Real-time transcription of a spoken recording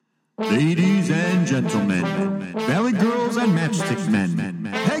Ladies and gentlemen, Valley Girls and Matchstick Men,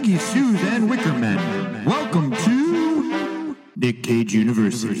 Peggy Sue's and Wicker Men, welcome to Nick Cage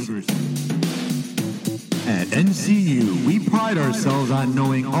University. At NCU, we pride ourselves on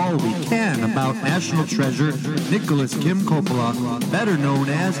knowing all we can about national treasure Nicholas Kim Coppola, better known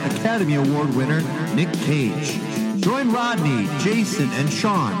as Academy Award winner Nick Cage. Join Rodney, Jason, and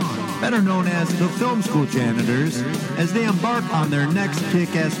Sean, better known as the Film School Janitors, as they embark on their next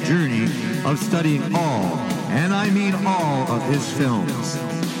kick-ass journey of studying all, and I mean all, of his films.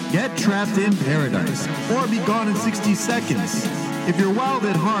 Get trapped in paradise, or be gone in 60 seconds. If you're wild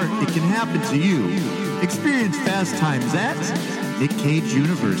at heart, it can happen to you. Experience fast times at Nick Cage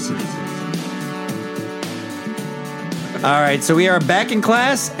University. All right, so we are back in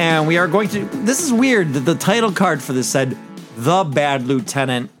class, and we are going to... This is weird that the title card for this said, The Bad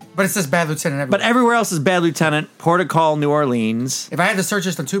Lieutenant. But it says Bad Lieutenant everywhere. But everywhere else is Bad Lieutenant, Port of Call, New Orleans. If I had to search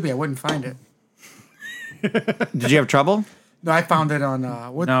this on Tubi, I wouldn't find it. Did you have trouble? No, I found it on...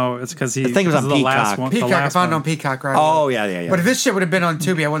 No, it's because he... I think it was on the last Peacock. one. Peacock. The I last found it one. on Peacock, right? Oh, yeah. But if this shit would have been on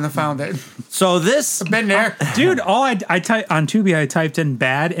Tubi, I wouldn't have found it. So this... Been there. Dude, all I typed on Tubi, I typed in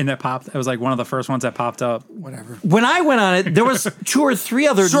bad, and it popped. It was like one of the first ones that popped up. Whatever. When I went on it, there was 2 or 3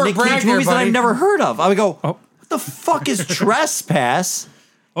 other Short Nick brag Cage there, movies that buddy. I've never heard of. I would go, Oh. what the fuck is Trespass?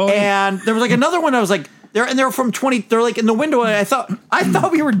 Oh, And there was like another one. I was like, they're from 20. They're like in the window. And I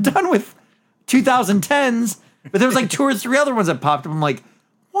thought we were done with 2010s, but there was like 2 or 3 other ones that popped up. I'm like,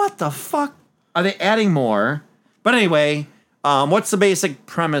 what the fuck? Are they adding more? But anyway, what's the basic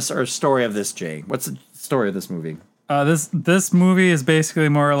premise or story of this, Jay? What's the story of this movie? this movie is basically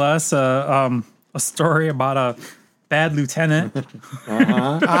more or less a story about a bad lieutenant.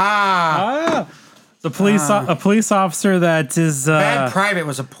 The police officer that is Bad Private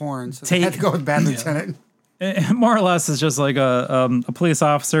was a porn, so they had to go with Bad Lieutenant. more or less is just like a police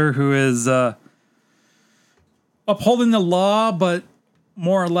officer who is upholding the law, but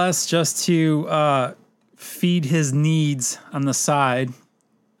more or less just to feed his needs on the side.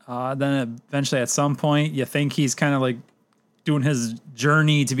 Then eventually, at some point, you think he's kind of like doing his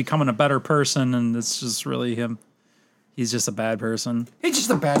journey to becoming a better person, and it's just really him. He's just a bad person. He's just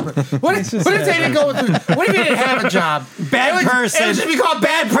a bad person. What if they didn't go with... What if he didn't have a job? Bad person. It would just be called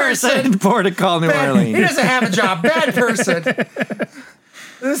Bad Person. Port of Call, New Orleans. He doesn't have a job. Bad Person.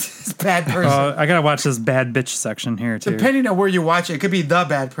 This is Bad Person. I gotta watch this bad bitch section here too. Depending on where you watch it, it could be The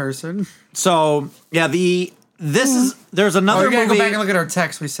Bad Person. So yeah, there's another We're going to movie. go back and look at our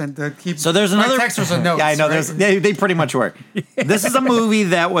text we sent. So there's another. My text was a note. Yeah, I know. Right? They pretty much were. This is a movie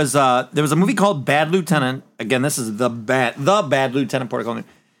that was. There was a movie called Bad Lieutenant. Again, this is the bad Lieutenant Port of Call.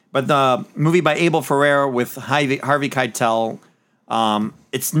 But the movie by Abel Ferrara with Harvey Keitel.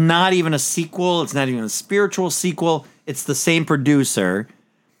 It's not even a sequel. It's not even a spiritual sequel. It's the same producer.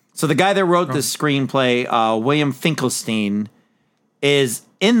 So the guy that wrote this screenplay, William Finkelstein, is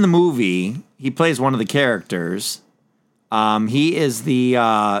in the movie. He plays one of the characters. He is the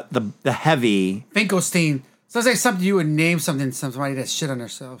heavy. Finkelstein. Sounds like something you would name somebody that shit on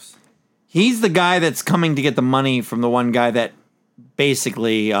themselves. He's the guy that's coming to get the money from the one guy that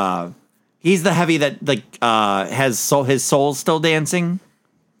basically he's the heavy that has his soul still dancing.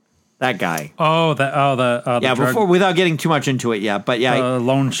 That guy. The drug, Without getting too much into it yet, but yeah,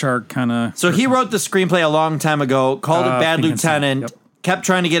 loan shark kind of. So he wrote the screenplay a long time ago, called it Bad Lieutenant, Yep. kept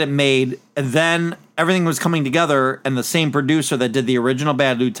trying to get it made, and then everything was coming together, and the same producer that did the original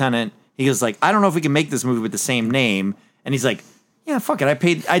Bad Lieutenant, he was like, I don't know if we can make this movie with the same name. And he's like, yeah, fuck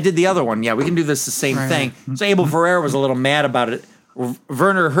it. I did the other one. Yeah, we can do this the same thing. So Abel Ferrara was a little mad about it.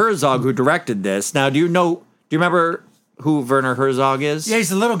 Werner Herzog, who directed this. Now, do you remember who Werner Herzog is? Yeah, he's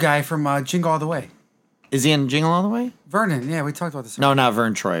the little guy from Jingle All the Way. Is he in Jingle All the Way? Vernon. Yeah, we talked about this. No, not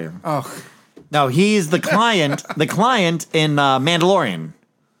Vern Troyer. Oh. No, he's the client in Mandalorian.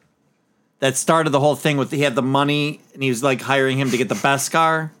 That started the whole thing with he had the money and he was like hiring him to get the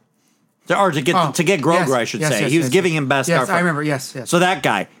Beskar. To get Grogu, yes, I should yes, say. yes, He was yes, giving yes. him Beskar. Yes, I remember. Yes. So that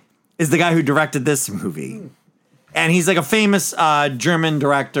guy is the guy who directed this movie. And he's like a famous German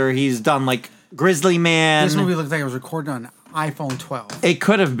director. He's done like Grizzly Man. This movie looked like it was recorded on iPhone 12. It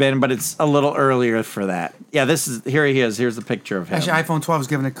could have been, but it's a little earlier for that. Yeah, here he is. Here's the picture of him. Actually, iPhone 12 was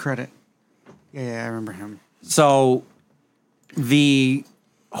given a credit. Yeah, I remember him. So the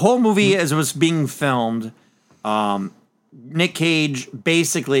whole movie, as it was being filmed, Nick Cage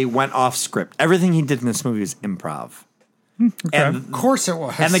basically went off script. Everything he did in this movie was improv. And Of course it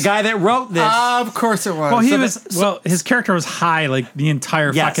was. the guy that wrote this, Of course it was. His character was high like the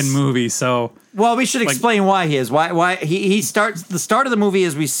entire Yes. fucking movie. So well, we should explain why he is. Why he starts the start of the movie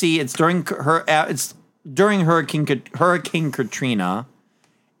as we see it's during Hurricane Katrina,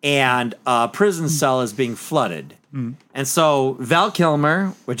 and a prison cell is being flooded. And so Val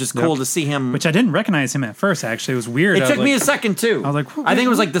Kilmer, which is cool to see him. Which I didn't recognize him at first. Actually, it was weird. It took me a second too. I was like, I think it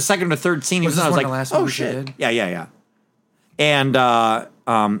was like the second or third scene. Was this I was one like, of the last oh movies you shit, did? yeah.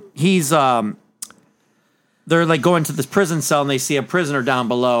 And he's they're like going to this prison cell and they see a prisoner down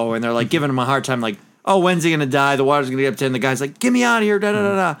below and they're like giving him a hard time, like, oh, when's he gonna die? The water's gonna get up to him. The guy's like, get me out of here, da da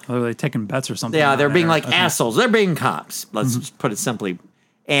da da. They're like taking bets or something. Yeah, on they're being there, like I think. assholes. They're being cops. Let's just put it simply.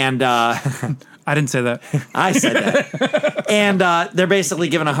 And I didn't say that. I said that. And they're basically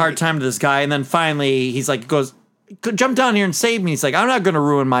giving a hard time to this guy. And then finally, he's like, goes, jump down here and save me. He's like, I'm not going to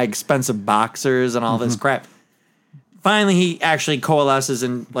ruin my expensive boxers and all this crap. Finally, he actually coalesces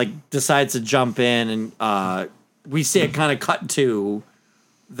and like decides to jump in. And we see it kind of cut to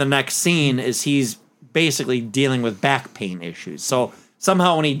the next scene is he's basically dealing with back pain issues. So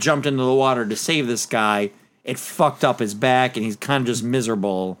somehow when he jumped into the water to save this guy, it fucked up his back and he's kind of just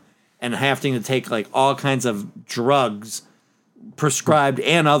miserable and having to take like all kinds of drugs, prescribed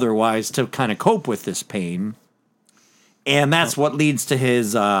and otherwise, to kind of cope with this pain. And that's what leads to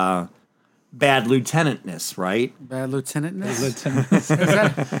his bad lieutenantness, right? Bad lieutenant. Bad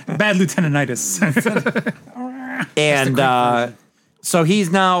lieutenantitis. And so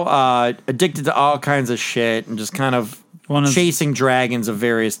he's now addicted to all kinds of shit and just kind of chasing dragons of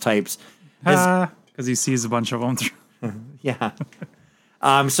various types. Because he sees a bunch of them. Yeah.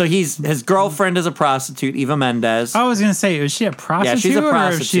 So his girlfriend is a prostitute, Eva Mendes. I was gonna say, is she a prostitute? Yeah, she's a Or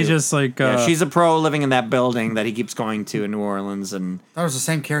prostitute. is she just like? Yeah, she's a pro living in that building that he keeps going to in New Orleans, and That was the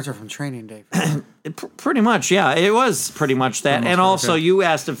same character from Training Day. pretty much, yeah, it was pretty much that. And also, you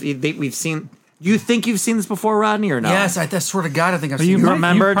asked if we've seen. You think you've seen this before, Rodney, or no? Yes, I swear to God, I think I've But seen you it.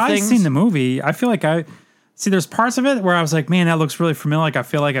 remembered you've probably things? seen the movie. I feel like I see. There's parts of it where I was like, man, that looks really familiar. Like I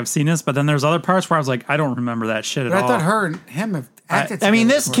feel like I've seen this. But then there's other parts where I was like, I don't remember that shit at But all. I thought her and him have acted I mean,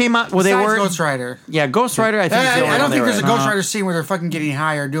 together this before. came out. Well, they Besides were Ghost Rider. Yeah, Ghost Rider. I think. is the only I one don't they think were there's a in. Ghost Rider scene where they're fucking getting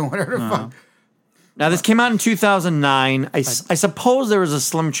high or doing whatever the fuck. Now, this came out in 2009. I suppose there was a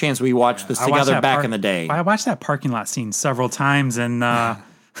slim chance we watched this I watched together that back in the day. I watched that parking lot scene several times, and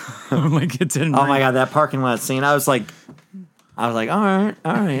like it didn't. Oh my god, that parking lot scene! I was like, all right.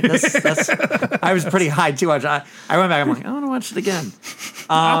 That's I was pretty high too. I went back. I'm like, I want to watch it again.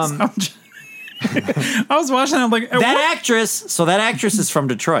 I was watching. I'm like, That actress is from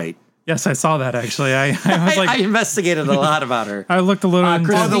Detroit. yes, I saw that actually. I was I like, investigated a lot about her. I looked a little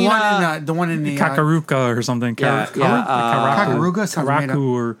into Oh, Christina- the one in the Kakaruka or something. Kakaruga sounds made up.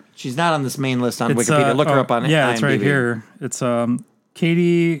 Karaku or She's not on this main list on it's, Wikipedia. Look her up on yeah, IMDb. it's right here. It's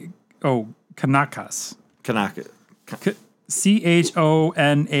Katie Kanakas. Kanaka.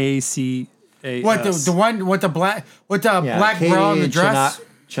 CHONACAS. What the one with the black Yeah, black bra in the dress?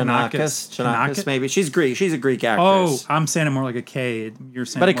 Chanakis, maybe. She's Greek. She's a Greek Oh, actress. I'm saying it more like a K. You're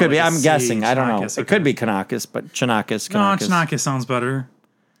saying, But it more could be. like a I'm C. guessing. I don't know. Chanakis, It could be Kanakis, but Chanakis. No, Chanakis sounds better.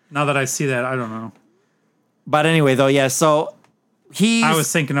 Now that I see that, I don't know. But anyway, though, yeah. So I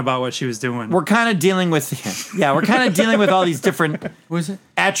was thinking about what she was doing. we're kind of dealing with. Yeah, we're kind of dealing with all these different What is it?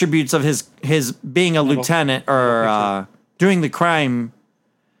 attributes of his being a lieutenant or doing the crime.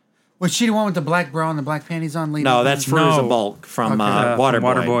 Was she the one with the black bra and the black panties on? No, that's Feruza Balk from Okay.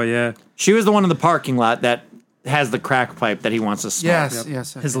 Waterboy. yeah. She was the one in the parking lot that has the crack pipe that he wants to smoke. Yes,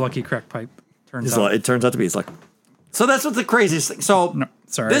 yes. His lucky crack pipe. Turns out. It turns out to be his luck. So that's what the craziest thing. So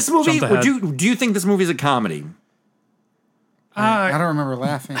Sorry, this movie, jumped ahead. do you think this movie is a comedy? I don't remember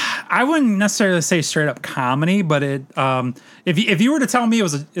laughing. I wouldn't necessarily say straight up comedy, but it if you were to tell me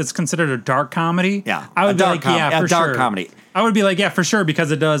it's considered a dark comedy, Yeah, I would a be dark like, com- yeah, a for dark sure. comedy. I would be like, yeah, for sure,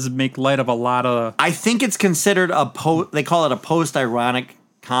 because it does make light of a lot of. I think it's considered they call it a post-ironic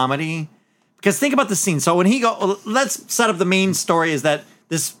comedy. Because think about the scene. So when let's set up the main story is that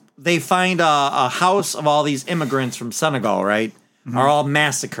they find a house of all these immigrants from Senegal, right? Mm-hmm. Are all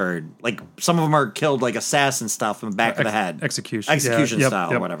massacred. Like some of them are killed like assassin stuff in the back of the head. Execution. Execution Yeah, style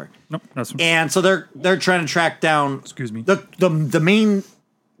yep. or whatever. Nope, that's And so they're trying to track down. Excuse me. The main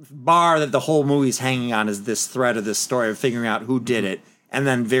bar that the whole movie's hanging on is this thread of this story of figuring out who did it, and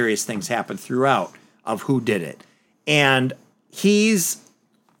then various things happen throughout of who did it. And he's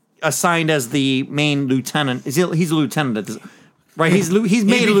assigned as the main lieutenant. He's a lieutenant at this, right? He's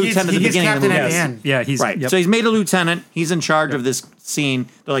made a lieutenant at the beginning of the movie. At the end. Yeah, he's Right. Yep. So he's made a lieutenant. He's in charge of this scene.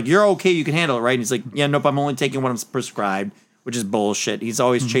 They're like, "You're okay. You can handle it, right?" And he's like, "Yeah, nope. I'm only taking what I'm prescribed," which is bullshit. He's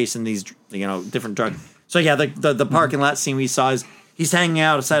always chasing these, different drugs. So yeah, the parking lot scene we saw is he's hanging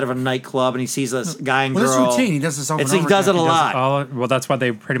out outside of a nightclub and he sees this guy and Well, girl. this routine, he does this over and He over does it again. a lot. Well, that's why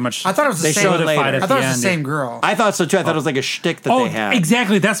they pretty much. I thought it was the They same. showed it later. I at thought the it was end. the same girl. I thought so too. I thought it was like a shtick that they had.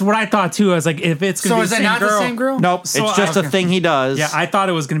 Exactly. That's what I thought too. I was like, if it's gonna So be is the it same not girl, the same girl? Nope, So it's just I- a thing he does. Yeah, I thought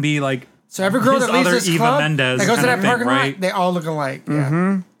it was gonna be like. So every girl his that leaves other this Eva club, Mendes that goes to kind that of thing, parking right? lot, they all look alike.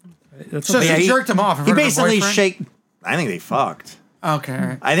 Yeah. That's So what she he- jerked him off. in He front of her basically boyfriend? shake. I think they fucked. Okay, all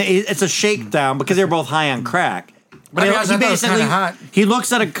right. I think it's a shakedown because they're both high on crack. But I mean, I thought it was kinda hot. he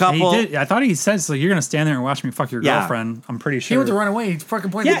looks at a He couple. did. I thought he said, "So you're gonna stand there and watch me fuck your Yeah. girlfriend." I'm pretty He sure. went to run away. He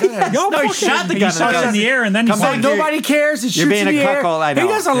fucking pointed Yeah, the gun at us. No, he shot the gun. He shot it in the air and then he Come said, back. Nobody cares. He You're shoots being in the a air. cuckold, I He know.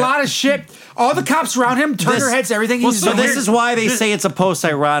 does a lot of shit. All the cops around him turn This- their heads to everything Well, he's So doing. this is why they say it's a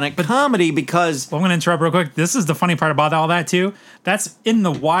post-ironic comedy because Well, I'm gonna interrupt real quick. This is the funny part about all that too. That's in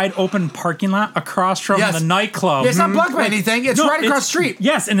the wide open parking lot across from Yes. the nightclub. Yeah, it's not blocked by anything. It's No, right across the street.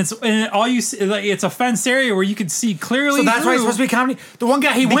 Yes, and all you see, like, it's a fenced area where you can see clearly. So that's why it's through. supposed to be comedy. The one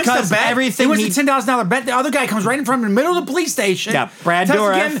guy, he wins Because the bet. everything he wins he- the $10,000 bet. The other guy comes right in front of him in the middle of the police station. Yeah, Brad tells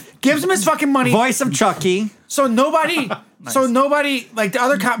Dourif. him again, gives him his fucking money. voice of Chucky. So nobody, like the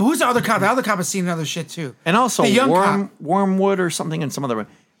other cop. Who's the other cop? The other cop has seen other shit too. And also the young cop. Wormwood or something and some other one.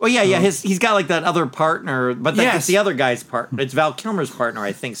 Well, yeah. He's got like that other partner, but Yes. it's the other guy's partner. It's Val Kilmer's partner,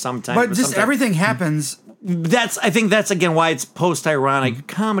 I think. Sometimes, But just sometimes- everything happens. I think that's again why it's post-ironic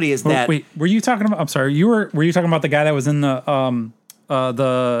comedy. Is that Wait, were you talking about? I'm sorry. Were you talking about the guy that was in the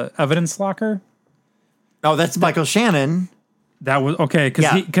evidence locker? Oh, that's Michael Shannon. That was okay because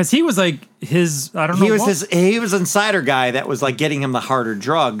Yeah. he was like his. I don't know. He was what- he was insider guy that was like getting him the harder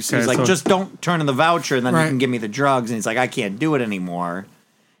drugs. He's Okay, like, so- just don't turn in the voucher, and then Right. you can give me the drugs. And he's like, I can't do it anymore.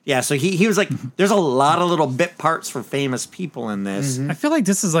 Yeah, so he was like, there's a lot of little bit parts for famous people in this. Mm-hmm. I feel like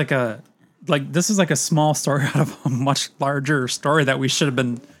this is like a small story out of a much larger story that we should have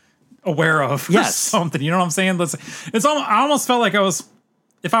been aware of. Or Yes. something. You know what I'm saying? I almost felt like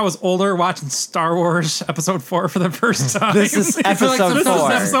if I was older watching Star Wars Episode 4 for the first time. This is episode This is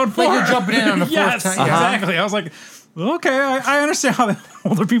 4. episode 4. Like you're jumping in on the fourth Yes, time. Yeah. exactly. I was like, okay, I understand how the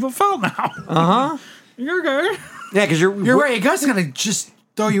older people felt now. You're okay. Yeah, because You're right. It does kind of just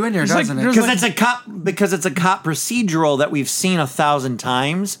throw you in there, like- doesn't it? there's because like- it's a cop procedural that we've seen 1,000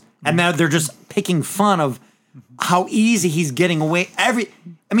 times, and now they're just picking fun of how easy he's getting away.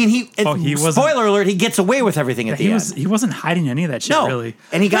 he wasn't- spoiler alert, he gets away with everything at the end. He wasn't hiding any of that shit, No, really.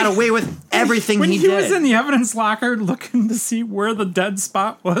 and he got away with everything When he he did. was in the evidence locker looking to see where the dead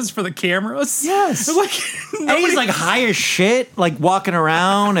spot was for the cameras. Yes. Like, and he's like high as shit, like walking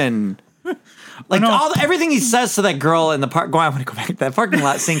around and like know. everything he says to that girl in the park. I want to go back to that parking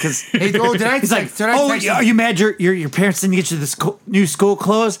lot scene because Hey, oh, did I he's like, did I "Oh, text are you mad your parents didn't get you the new school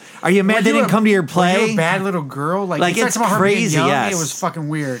clothes? Are you mad they didn't come to your Were you play?" a bad little girl? Like Like, he starts it's talking about her being crazy, young, yes. It was fucking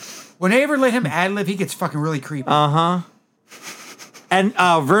weird. When they ever let him ad lib, he gets fucking really creepy. And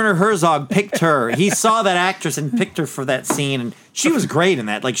Werner Herzog picked her. He saw that actress and picked her for that scene, and she was great in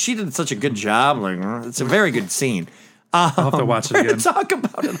that. Like she did such a good job. Like it's a very good scene. I'll have to watch it We're gonna again. talk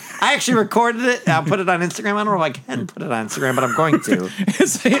about it. I actually recorded it. I'll put it on Instagram. I don't know if I can put it on Instagram, but I'm going to.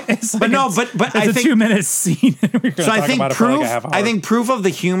 It's like no, it's- but it's I a think- 2-minute scene. So I think proof of the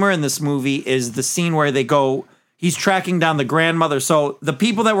humor in this movie is the scene where they go. He's tracking down the grandmother. So the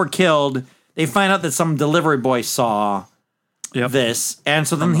people that were killed, they find out that some delivery boy saw this, and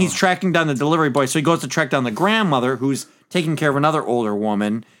so then he's tracking down the delivery boy. So he goes to track down the grandmother, who's taking care of another older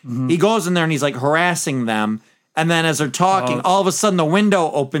woman. He goes in there and he's like harassing them. And then as they're talking, all of a sudden the window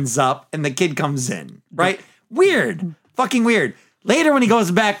opens up and the kid comes in. Right? Weird. Fucking weird. Later, when he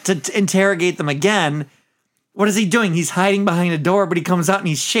goes back to interrogate them again, what is he doing? He's hiding behind a door, but he comes out and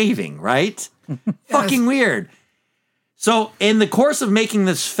he's shaving, right? Fucking weird. So in the course of making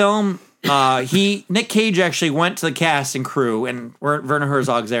this film, Nick Cage actually went to the cast and crew, and Werner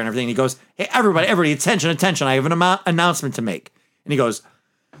Herzog's there and everything. And he goes, "Hey, everybody, attention! I have an announcement to make." And he goes,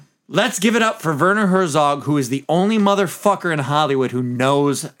 "Let's give it up for Werner Herzog, who is the only motherfucker in Hollywood who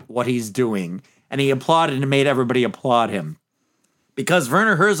knows what he's doing." And he applauded and made everybody applaud him. Because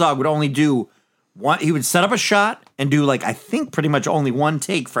Werner Herzog would only do one, he would set up a shot and do like, I think pretty much only one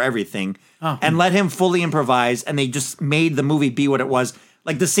take for everything and let him fully improvise. And they just made the movie be what it was.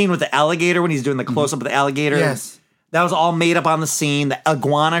 Like the scene with the alligator when he's doing the close up of the alligator. Yes. That was all made up on the scene. The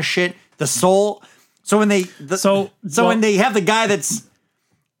iguana shit, the soul. So when they, when they have the guy that's,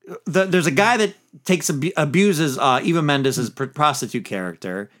 there's a guy that abuses Eva Mendes' prostitute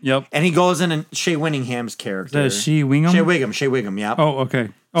character. Yep. And he goes in and Shea Winningham's character. Shea Wingham? Shea Wiggum, yep. Oh, okay.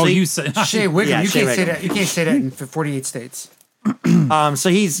 Oh, So you you- said Shea Wiggum, Yeah, you Shea can't say Wiggum. that. You can't say that in 48 states. So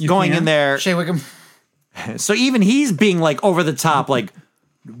he's going can? in there. Shea Wiggum. So even he's being like over the top, like,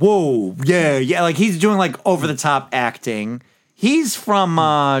 whoa, yeah, like he's doing like over the top acting. He's from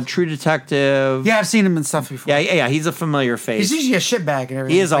True Detective. Yeah, I've seen him in stuff before. Yeah. He's a familiar face. He's usually a shitbag and everything.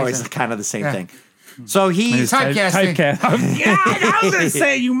 He is plays always in. kind of the same Yeah. thing. So he's Typecasting. Yeah, I was gonna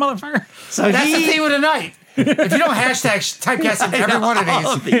say you motherfucker. so That's the he, theme of the night. If you don't hashtag typecasting every one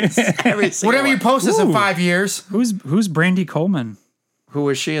of these, every single whatever you one. post us in Ooh. 5 years. Who's Brandy Coleman? Who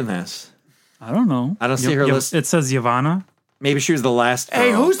was she in this? I don't know. I don't see her list. It says Yavanna. Maybe she was the last.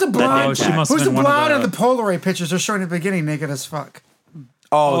 Hey, girl who's the that blonde? did Oh, she that. must have Who's the been one of blonde the- of the Polaroid pictures they're showing at the beginning naked as fuck?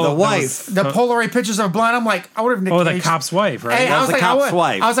 Oh, the that wife. was- The Polaroid pictures of blonde. I'm like, I wonder if Nick Oh, Cage. the cop's wife, right? Hey, That I was was the like, cop's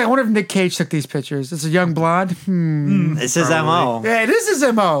wife. I was like, I wonder if Nick Cage took these pictures. It's a young blonde. It's his MO. Yeah, this is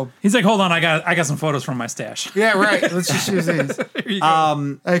Mo. He's like, hold on, I got some photos from my stash. Yeah, right. Let's just use these.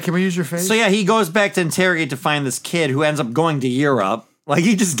 Hey, can we use your face? So yeah, he goes back to interrogate to find this kid who ends up going to Europe. Like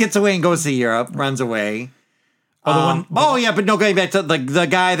he just gets away and goes to Europe, runs away. Going back to the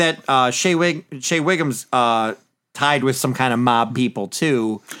guy that Shea Wiggum's tied with some kind of mob people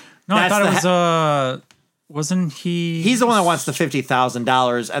too. No, I That's thought it the was wasn't he? He's the one that wants the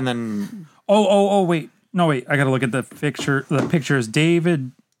 $50,000, and then Oh, wait. No, wait. I got to look at the picture. The picture is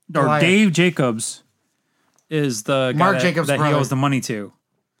David or Goliath. Dave Jacobs is the guy Mark that, Jacobs' that he brother. owes the money to.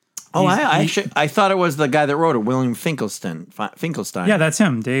 I thought it was the guy that wrote it, William Finkelstein. Yeah, that's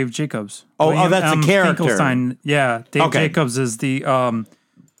him, Dave Jacobs. Oh, that's the character. Finkelstein. Yeah, Dave Okay. Jacobs is the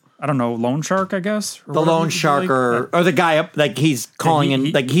I don't know, loan shark, I guess. or The whatever loan you shark, like. or the guy up, like he's calling he-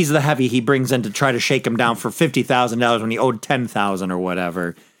 in, like he's the heavy he brings in to try to shake him down for $50,000 when he owed 10,000 or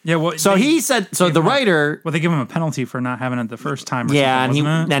whatever. Yeah, well, So he said, the writer, Well, they give him a penalty for not having it the first time. Or yeah, and something,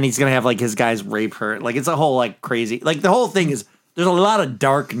 wasn't it? he's gonna have like his guys rape her. Like it's a whole like crazy, like the whole thing is there's a lot of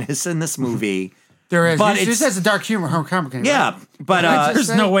darkness in this movie. there is. but This it's- has a dark humor. How complicated. Yeah, but There's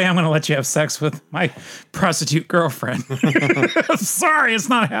say- no way I'm going to let you have sex with my prostitute girlfriend. I'm sorry, it's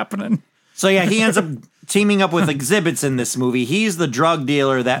not happening. so yeah, he ends up teaming up with exhibits in this movie. He's the drug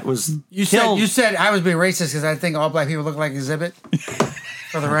dealer that was killed. You said I was being racist because I think all black people look like Exhibit.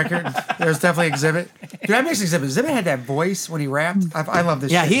 For the record, there's definitely Exhibit. Dude, I miss Exhibit. Exhibit had that voice when he rapped. I love this.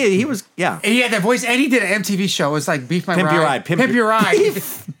 yeah, shit. he was And he had that voice, and he did an MTV show. It was like Beef My Pimp Ride. Your Ride. Pimp Your Ride.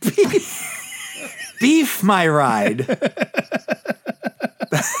 Beef my ride.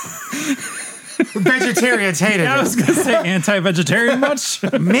 Vegetarians hated I it. was going to say anti-vegetarian much.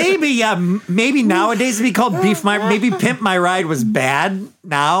 Maybe maybe nowadays it'd be called maybe Pimp My Ride was bad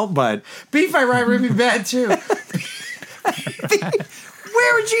now, but Beef My Ride would be bad too. where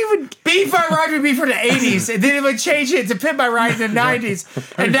would you even Beef My Ride would be for the 80s, and then it would change it to Pimp My Ride in the 90s,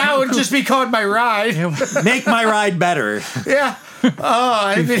 and now it would just be called My Ride. make my ride better? Yeah. Oh,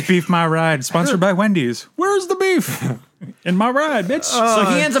 I mean, Beef My Ride, sponsored by Wendy's. Where's the beef? In my ride, bitch. So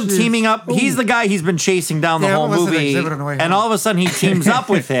he ends up jeez. teaming up. He's the guy he's been chasing down the Yeah, whole listen to movie, Exhibit on the way and home. all of a sudden he teams up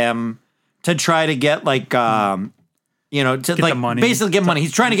with him to try to get like to like the money. basically get money.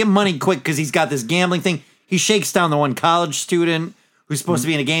 He's trying to get money quick because he's got this gambling thing. He shakes down the one college student who's supposed to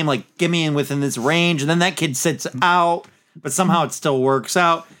be in a game, like get me in within this range, and then that kid sits out, but somehow it still works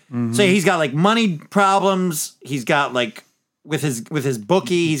out. So he's got like money problems. He's got like with his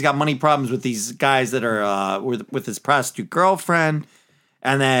bookie, he's got money problems with these guys that are with his prostitute girlfriend,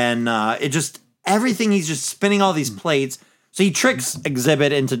 and then everything. He's just spinning all these plates. So he tricks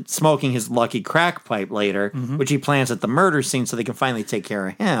Exhibit into smoking his lucky crack pipe later, which he plants at the murder scene so they can finally take care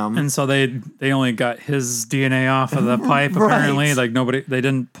of him. And so they only got his DNA off of the pipe. Right. Apparently, like they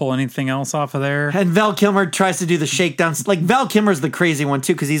didn't pull anything else off of there. And Val Kilmer tries to do the shakedowns. Like Val Kilmer's the crazy one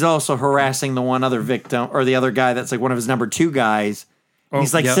too, because he's also harassing the one other victim or the other guy that's like one of his number 2 guys. And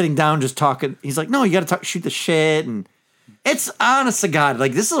he's like yep. sitting down, just talking. He's like, "No, you got to shoot the shit." And it's honest to God,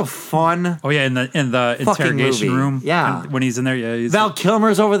 like this is a fun. Oh yeah, in the interrogation movie. room. Yeah. when he's in there, yeah. He's Val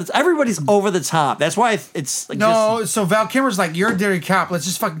Kilmer's over the. Everybody's over the top. That's why it's like no, so Val Kilmer's like, you're a dirty cop. Let's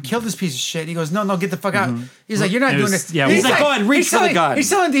just fucking kill this piece of shit. He goes, no, get the fuck out. He's like, you're not It doing was- this. yeah, He's like, go ahead, reach for the gun. He's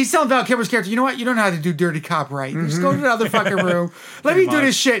telling Val Kilmer's character, you know what? You don't know how to do dirty cop right. Just go to the other fucking room. Let me do much.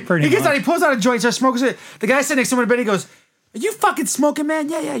 this shit. Pretty He gets out, much. he pulls out a joint, starts smoking it. The guy sitting next to him in bed, he goes, are you fucking smoking, man?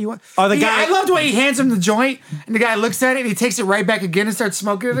 Yeah, you want. Oh, the guy- I loved the way he hands him the joint, and the guy looks at it, and he takes it right back again and starts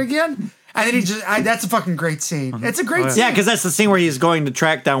smoking it again. And then he just, that's a fucking great scene. It's a great scene. Yeah, because that's the scene where he's going to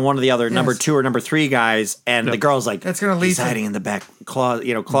track down one of the other number 2 or number 3 guys, and the girl's like, That's gonna lead he's to- hiding in the back closet,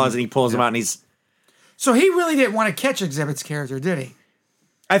 and he pulls him out, and he's. So he really didn't want to catch Exhibit's character, did he?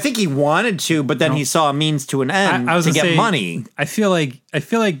 I think he wanted to, but then he saw a means to an end I was to gonna get say, money. I feel like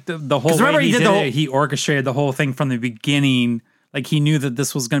the whole remember way he he did did the whole- it, he orchestrated the whole thing from the beginning. Like he knew that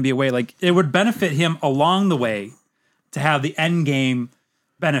this was going to be a way. Like it would benefit him along the way to have the end game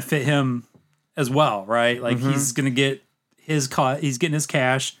benefit him as well, right? Like he's going to get his cut. He's getting his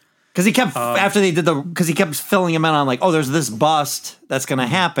cash. Because he kept after they did because he kept filling him in on like, oh, there's this bust that's gonna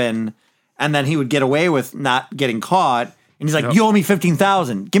happen, and then he would get away with not getting caught. And he's like, you owe me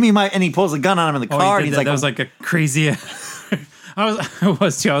 $15,000. Give me my, and he pulls a gun on him in the car. And he's like, that was like a crazy. I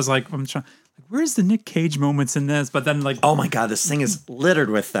was too. I was like, I'm trying. Where's the Nick Cage moments in this? But then like, oh my God, this thing is littered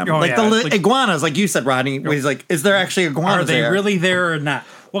with them. Oh, like yeah, the like- iguanas, like you said, Rodney. Where he's like, is there actually iguanas are they there? really there or not?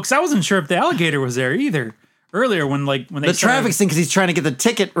 Well, because I wasn't sure if the alligator was there either. Earlier when they The traffic thing, because he's trying to get the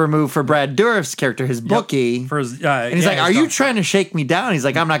ticket removed for Brad Dourif's character, his bookie. for his, and he's like, are you trying to shake me down? He's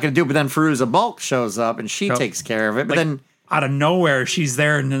like, I'm not going to do it. But then Fairuza Balk shows up and she takes care of it. But then out of nowhere she's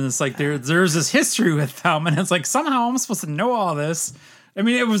there, and then it's like there's this history with them, and it's like somehow I'm supposed to know all this. I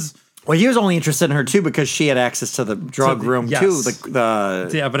mean, it was. Well, he was only interested in her too because she had access to the drug room too,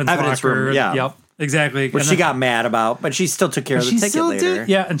 the evidence room. locker, Yeah, yep, exactly. Which she got mad about, but she still took care of the ticket later.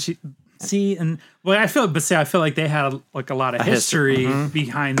 Yeah, and she I feel like they had like a lot of history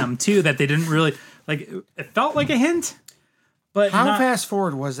behind them too that they didn't really like. It felt like a hint, but How not, fast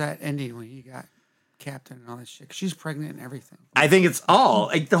forward was that ending when he got captain and all that shit? 'Cause she's pregnant and everything. I think it's all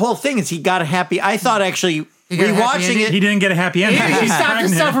like the whole thing is he got a happy. I thought actually He got a happy rewatching ending? it. He didn't get a happy ending. He stopped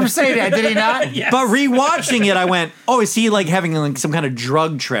himself from saying that, did he not? Yes. But rewatching it, I went, "Oh, is he like having like some kind of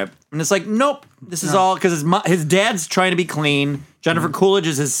drug trip?" And it's like, nope. This is all because his dad's trying to be clean. Jennifer Coolidge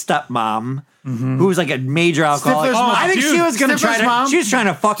is his stepmom, who's like a major alcoholic. Stifler's mom. I think Dude, she was going to try Stifler's to. mom. She was trying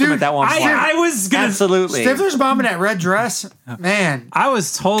to fuck him at that one point. I was gonna. Absolutely. Stifler's mom in that red dress, man. I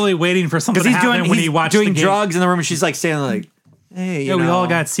was totally waiting for something Because to he's happen doing when he watched doing the game. drugs in the room, and she's like standing like, "Hey, Yeah, you we know." all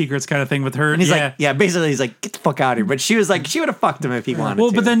got secrets, kind of thing with her. And he's yeah. like, yeah, basically he's like, get the fuck out of here. But she was like, she would have fucked him if he wanted Well,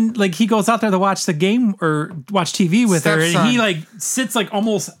 to. but then like he goes out there to watch the game or watch TV with her, and Stepson. he like sits like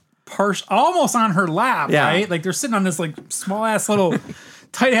almost on her lap, Yeah. right? Like they're sitting on this like small ass little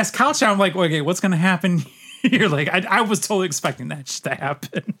tight ass couch. And I'm like, okay, what's gonna happen here? Like I was totally expecting that shit to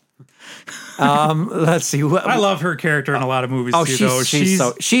happen. let's see. What, I love her character in a lot of movies oh, too.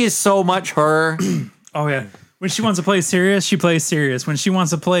 Though she is so much her. oh yeah, when she wants to play serious, she plays serious. When she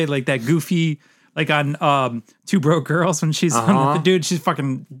wants to play like that goofy. Like on Two Broke Girls, when she's on the dude, she's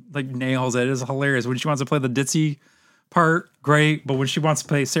fucking like nails it. It's hilarious. When she wants to play the ditzy part, great. But when she wants to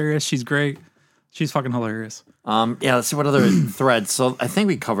play serious, she's great. She's fucking hilarious. Yeah, let's see what other threads. So I think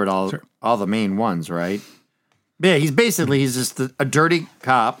we covered all the main ones, right? Yeah, he's just a dirty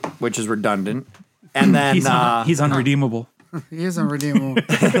cop, which is redundant. And then He's unredeemable. He is unredeemable.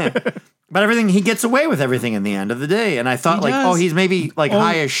 but everything he gets away with everything in the end of the day. And I thought He like, does. oh, he's maybe like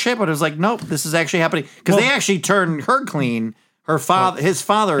high as shit, but it was like, nope, this is actually happening because they actually turned her clean. Her father, his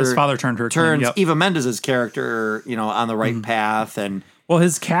father turned her clean, turns yep. Eva Mendes' character, on the right path, and Well,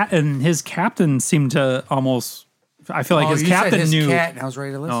 his captain seemed to almost. I feel like his you said captain his knew. cat, and I was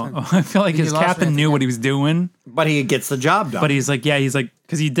ready to listen. I feel like You his lost me captain at the knew end. what he was doing, but he gets the job done. but he's like,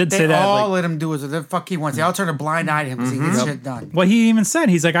 because he did They say that. all Like, let him do what the fuck he wants. They all turn a blind eye to him because he gets shit done. well, he even said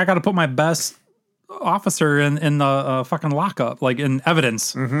he's like, I got to put my best officer in the fucking lockup, like in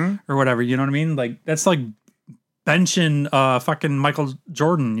evidence or whatever. You know what I mean? Like that's like benching fucking Michael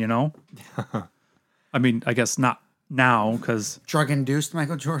Jordan. I mean, I guess not now because. Drug-induced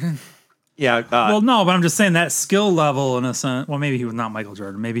Michael Jordan. yeah, Well, no, but I'm just saying that skill level in a sense. Well, maybe he was not Michael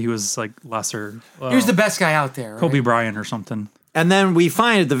Jordan. Maybe he was like lesser. He was the best guy out there. Right? Kobe Bryant or something. and then we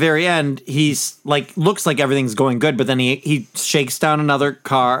find at the very end he's like looks like everything's going good, but then he shakes down another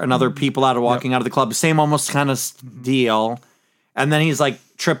car, another people out of walking out of the club, same almost kind of deal, and then he's like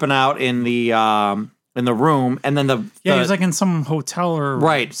tripping out in the room, and then Yeah, he was like in some hotel or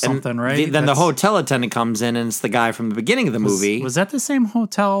right something, and right? then the That's- hotel attendant comes in, and it's the guy from the beginning of the movie. Was that the same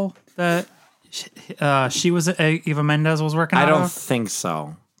hotel that she was Eva Mendes was working I out don't of? think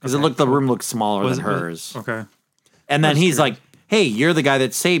so because the room looks smaller Was than it- hers. Okay. And then he's like, "Hey, you're the guy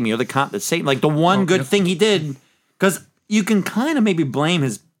that saved me. You're the cop that saved me." Like the one good thing he did, because you can kind of maybe blame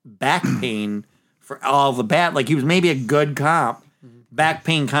his back pain for all the bad. Like he was maybe a good cop. Back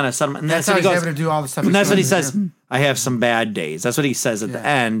pain kind of set him. And That's what how he he's goes. able to do all the stuff. And that's what he doing. says. I have some bad days. That's what he says at the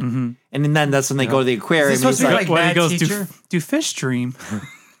end. Mm-hmm. And then that's when they go to the aquarium. Is this and he's supposed to be like, like When he bad goes, teacher? do fish dream.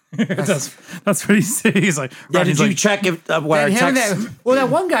 that's what he says. He's like, "Yeah, Rodney's did you like, check if what our And him and text?" that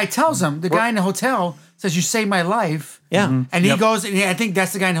one guy tells him, the guy in the hotel says, "You saved my life." Yeah. And he Yep. goes, and I think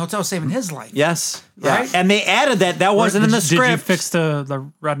that's the guy in the hotel saving his life. Yes. Yeah. Right? And they added that. That wasn't in the Did you script. fix the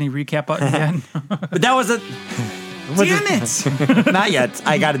Rodney recap button again? But that wasn't. Damn it! Not yet.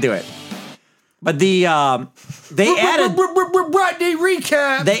 I got to do it. But they added. Rodney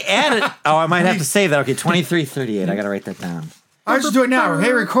recap. They added. Oh, I might have to say that. Okay, 23:38. I got to write that down. I'll just do it now.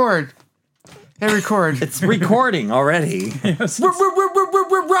 Hey, record. Hey, record. It's recording already. Rodney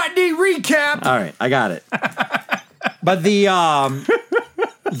recap. All right, I got it. But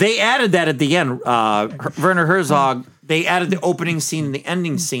They added that at the end. Werner Herzog, they added the opening scene and the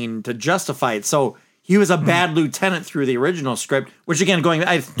ending scene to justify it. So he was a bad lieutenant through the original script, which again,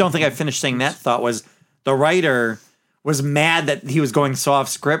 I don't think I finished saying that thought was the writer was mad that he was going so off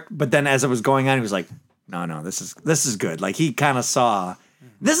script, but then as it was going on, he was like, no, this is good. Like he kind of saw,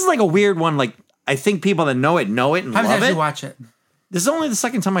 this is like a weird one. Like I think people that know it and How love did you it. watch it? This is only the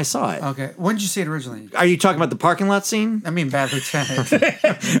second time I saw it. Okay. When did you see it originally? Are you talking about the parking lot scene? I mean, Bad Lieutenant.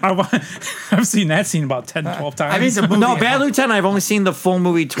 I've seen that scene about 10, 12 times. I mean, the movie. No, Bad Lieutenant. I've only seen the full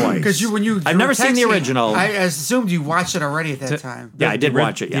movie twice. Because I've never seen the original. I assumed you watched it already at that time. Yeah, I did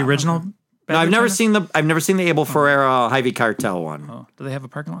watch it. Yeah. The original. No, I've never seen the Abel Ferrara Hy-Vee Cartel one. Oh, do they have a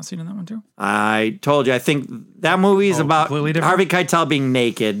parking lot scene in that one too? I told you. I think that movie is about completely different? Harvey Keitel being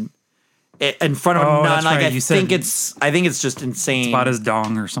naked in front of none. that's Like right. I You said think it's just insane. About his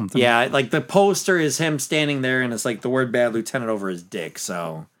dong or something. Yeah, like the poster is him standing there, and it's like the word "Bad Lieutenant" over his dick.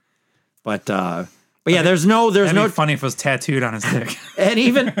 So, but yeah, there's no funny if it was tattooed on his dick. And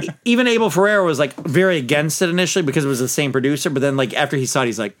even Abel Ferrara was like very against it initially because it was the same producer, but then like after he saw it,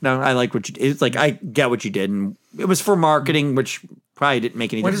 he's like, no, I like what you did. It's like I get what you did, and it was for marketing, which probably didn't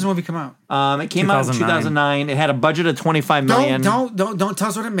make any When does difference. the movie come out? It came out in 2009. It had a budget of $25 million. Don't tell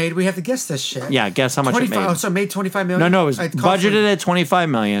us what it made. We have to guess this shit. Yeah, guess how much it 25. made. Oh, so it made $25 million. No, it was cost budgeted at $25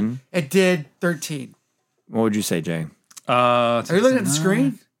 million. It did 13. What would you say, Jay? Are you looking at the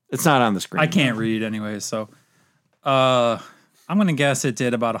screen? It's not on the screen. I can't read anyway, so I'm gonna guess it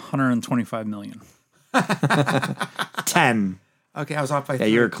did about 125 million. 10. Okay, I was off by Yeah, 3.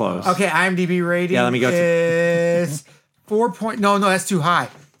 you're close. Okay, IMDb rating. Yeah, let me go to- is 4 point. No, that's too high.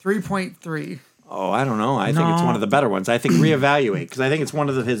 3.3. Oh, I don't know. I think it's No. one of the better ones. I think reevaluate because I think it's one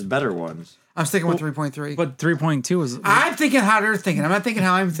of his better ones. I'm sticking with 3.3. But 3.2 was. I'm thinking how they're thinking. I'm not thinking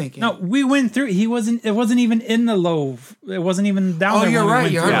how I'm thinking. No, we went through. It wasn't even in the low. It wasn't even down Oh, there. you're when we right,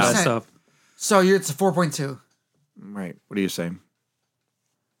 went you're through all that 100%. stuff. So it's a 4.2. Right. What do you say?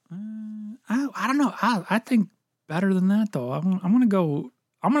 I don't know. I think better than that though. I'm gonna go.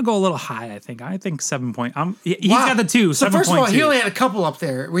 I'm gonna go a little high. I think 7 point. He's Wow. got the 2. So 7.2. first of all, he only had a couple up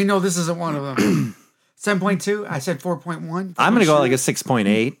there. We know this isn't one of them. 7.2. I said 4.1. I'm going to go like a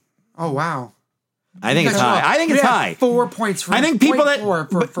 6.8. Oh wow. I think it's high. I think it's high. 4 points. For I think people that,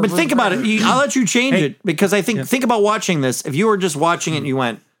 but think about it. I'll let you change Hey. it because I think about watching this. If you were just watching it and you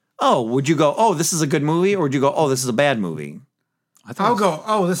went, oh, would you go, oh, this is a good movie, or would you go, oh, this is a bad movie? I'll go.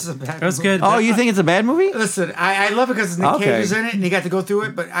 Oh, this is a bad. That was good. Oh, you think it's a bad movie? Listen, I love it because Nick Okay. Cage is in it and he got to go through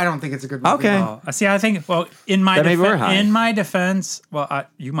it, but I don't think it's a good movie. Okay. I see. I think. Well, in my Then maybe we're high. defense, well,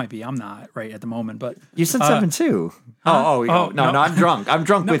 you might be. I'm not right at the moment, but You said 7.2. Oh, no, no. I'm drunk. I'm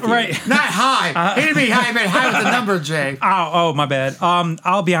drunk with you. right. Not high. He didn't mean high. He meant high with the number, Jay. Oh, my bad.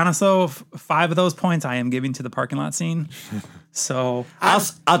 I'll be honest though. 5 of those points I am giving to the parking lot scene. So You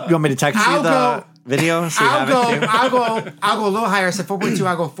want me to text you I'll the go- video? So you I'll have go. it too? I'll go a little higher. I said 4.2.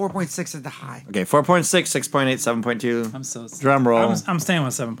 I'll go 4.6 at the high. Okay, 4.6, 6.8, 7.2. I'm so Drum roll. I'm staying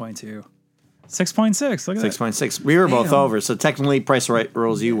with 7.2. 6.6. Look at that. 6.6. We were both Damn. over, so technically, Price Right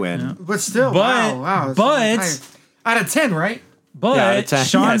rules, you win. But still, But- wow. It's but- higher. Out of 10, right? But Yeah, out of 10.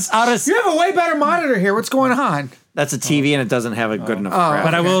 Sean's. Yes, out of You have a way better monitor here. What's going on? that's a TV and it doesn't have a good enough.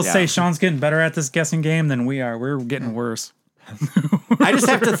 But I will graphic. say Yeah. Sean's getting better at this guessing game than we are. We're getting worse. I just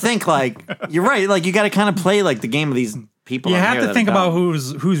have to think like you're right. Like you got to kind of play like the game of these people. You on have here to that think are about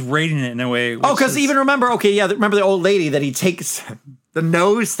dumb. who's rating it in a way. Oh, because even remember the old lady that he takes the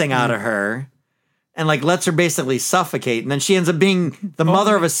nose thing out Mm. of her and like lets her basically suffocate, and then she ends up being the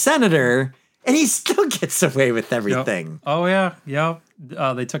mother of a senator, and he still gets away with everything. Oh yeah, yeah.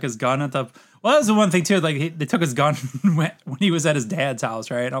 They took his gun at the. Well, that was the one thing too. Like they took his gun when he was at his dad's house,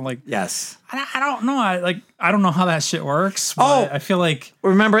 right? I'm like, Yes. I don't know. I don't know how that shit works. But Oh. I feel like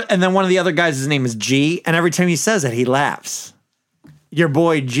Remember, and then one of the other guys, his name is G, and every time he says it, he laughs. Your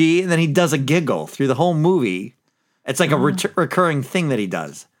boy G, and then he does a giggle through the whole movie. It's like a recurring thing that he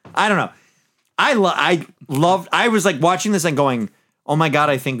does. I don't know. I was like watching this and going, oh my God,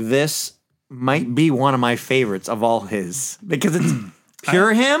 I think this might be one of my favorites of all his because it's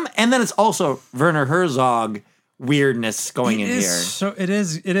pure him, and then it's also Werner Herzog weirdness going in here. So it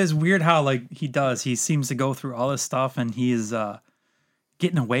is weird how like he seems to go through all this stuff and he's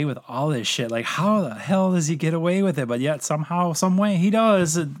getting away with all this shit. Like how the hell does he get away with it? But yet somehow, some way he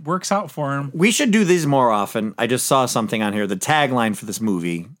does. It works out for him. We should do these more often. I just saw something on here. The tagline for this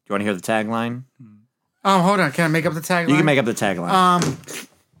movie. Do you want to hear the tagline? Oh, hold on. Can I make up the tagline? You can make up the tagline.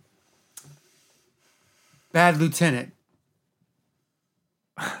 Bad Lieutenant.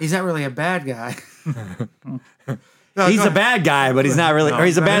 He's not really a bad guy. No, He's go a bad guy, but he's not really. Or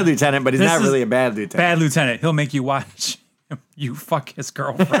he's a bad lieutenant, but he's This not is really a bad lieutenant. Bad lieutenant. He'll make you watch. You fuck his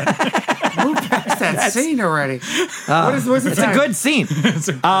girlfriend. Move past that scene already. What's the It's a time? good scene. It's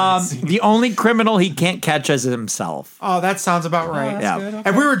a great scene. The only criminal he can't catch is himself. Oh, that sounds about right. That's Yeah. good, okay.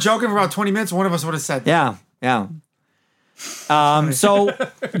 If we were joking for about 20 minutes, one of us would have said that. Yeah. So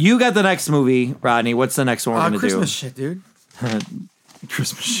you got the next movie, Rodney. What's the next one we're going to Christmas do? shit, dude.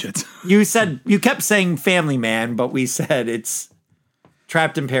 Christmas shit. You kept saying Family Man, but we said it's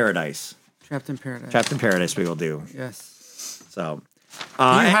Trapped in Paradise. Trapped in Paradise. Trapped in Paradise we will do. Yes. So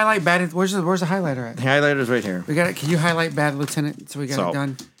Can you highlight Bad? Where's the highlighter at? the highlighter's right here. We got it. Can you highlight Bad Lieutenant so we got it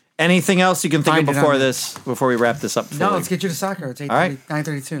done? Anything else you can think Find of it on before we wrap this up? No, fully? let's get you to soccer. It's 8:30, right.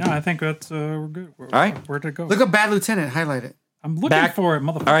 9:32. No, I think that's we're good. All right. Where to go? Look up Bad Lieutenant. Highlight it. I'm looking Back- for it,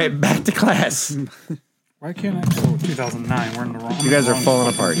 motherfucker. All right, back to class. Why can't I? Oh, 2009. We're in the wrong. You guys are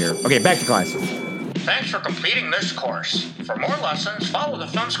falling apart here. Okay, back to class. Thanks for completing this course. For more lessons, follow the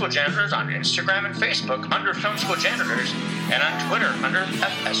Film School Janitors on Instagram and Facebook under Film School Janitors and on Twitter under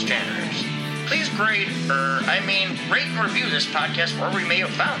FS Janitors. Please rate and review this podcast wherever you may have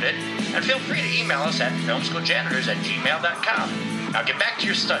found it, and feel free to email us at filmschooljanitors@gmail.com. Now get back to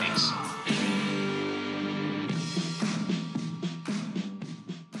your studies.